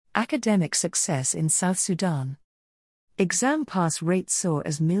Academic success in South Sudan. Exam pass rates soar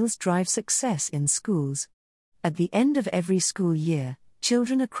as meals drive success in schools. At the end of every school year,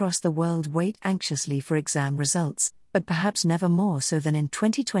 children across the world wait anxiously for exam results, but perhaps never more so than in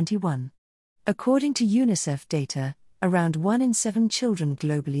 2021. According to UNICEF data, around 1 in 7 children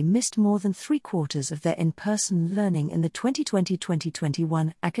globally missed more than 3/4 of their in-person learning in the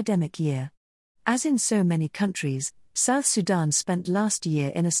 2020-2021 academic year. As in so many countries, South Sudan spent last year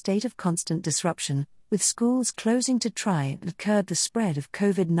in a state of constant disruption, with schools closing to try and curb the spread of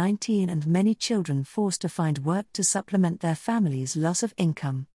COVID-19 and many children forced to find work to supplement their families' loss of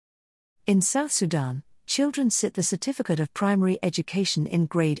income. In South Sudan, children sit the certificate of primary education in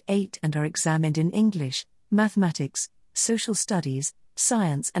grade 8 and are examined in English, mathematics, social studies,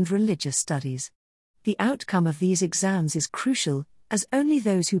 science and religious studies. The outcome of these exams is crucial, as only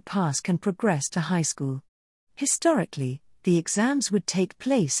those who pass can progress to high school. Historically, the exams would take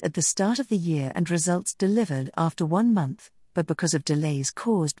place at the start of the year and results delivered after 1 month, but because of delays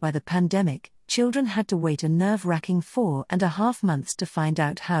caused by the pandemic, children had to wait a nerve-wracking 4.5 months to find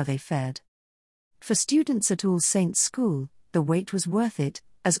out how they fared. For students at All Saints School, the wait was worth it,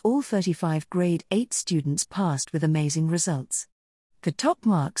 as all 35 grade 8 students passed with amazing results. The top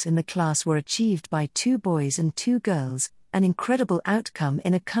marks in the class were achieved by 2 boys and 2 girls, an incredible outcome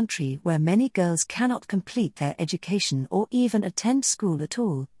in a country where many girls cannot complete their education or even attend school at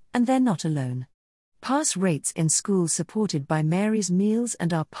all, and they're not alone. Pass rates in schools supported by Mary's Meals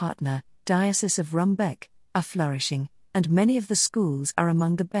and our partner, Diocese of Rumbek, are flourishing, and many of the schools are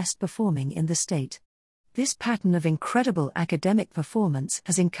among the best performing in the state. This pattern of incredible academic performance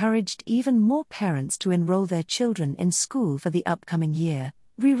has encouraged even more parents to enroll their children in school for the upcoming year,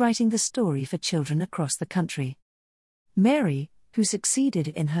 rewriting the story for children across the country. Mary, who succeeded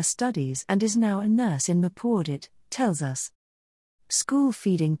in her studies and is now a nurse in Mapuudit, tells us, "School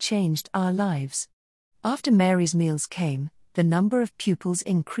feeding changed our lives. After Mary's Meals came, the number of pupils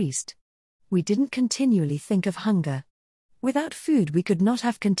increased. We didn't continually think of hunger. Without food we could not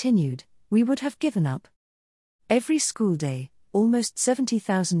have continued, we would have given up." Every school day, almost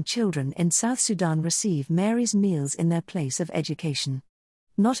 70,000 children in South Sudan receive Mary's Meals in their place of education.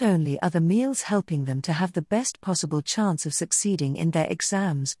 Not only are the meals helping them to have the best possible chance of succeeding in their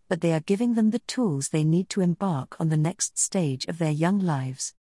exams, but they are giving them the tools they need to embark on the next stage of their young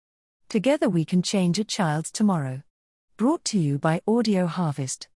lives. Together we can change a child's tomorrow. Brought to you by Audio Harvest.